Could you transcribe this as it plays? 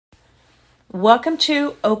Welcome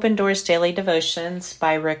to Open Doors Daily Devotions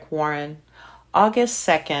by Rick Warren. August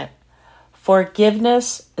 2nd.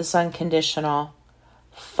 Forgiveness is unconditional.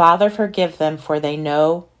 Father, forgive them, for they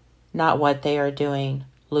know not what they are doing.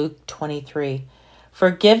 Luke 23.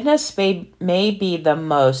 Forgiveness may be the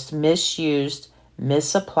most misused,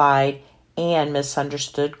 misapplied, and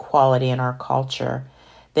misunderstood quality in our culture.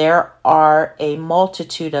 There are a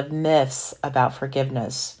multitude of myths about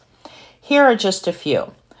forgiveness. Here are just a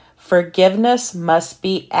few. Forgiveness must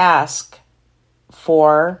be asked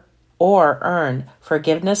for or earned.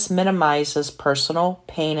 Forgiveness minimizes personal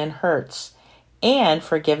pain and hurts. And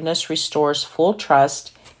forgiveness restores full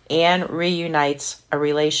trust and reunites a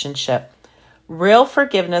relationship. Real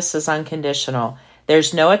forgiveness is unconditional.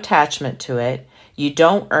 There's no attachment to it. You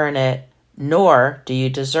don't earn it, nor do you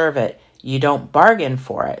deserve it. You don't bargain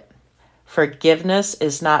for it. Forgiveness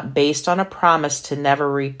is not based on a promise to never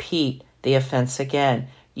repeat the offense again.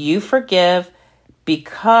 You forgive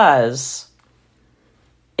because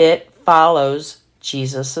it follows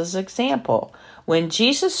Jesus' example. When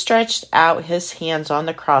Jesus stretched out his hands on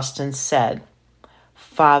the cross and said,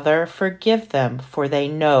 "Father, forgive them, for they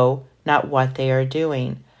know not what they are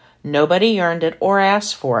doing," nobody earned it or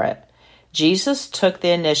asked for it. Jesus took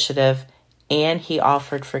the initiative and he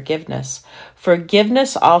offered forgiveness.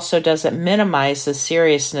 Forgiveness also doesn't minimize the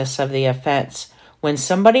seriousness of the offense. When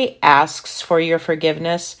somebody asks for your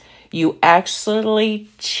forgiveness, you actually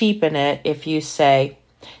cheapen it if you say,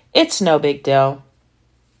 "It's no big deal.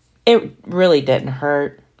 It really didn't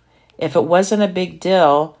hurt." If it wasn't a big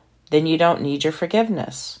deal, then you don't need your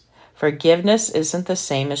forgiveness. Forgiveness isn't the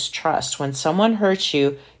same as trust. When someone hurts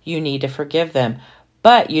you, you need to forgive them.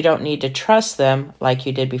 But you don't need to trust them like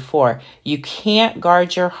you did before. You can't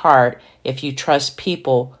guard your heart if you trust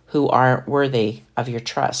people who aren't worthy of your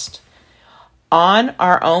trust. On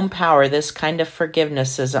our own power, this kind of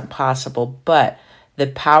forgiveness isn't possible, but the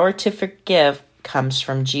power to forgive comes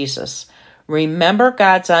from Jesus. Remember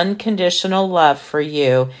God's unconditional love for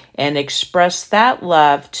you and express that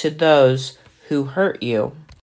love to those who hurt you.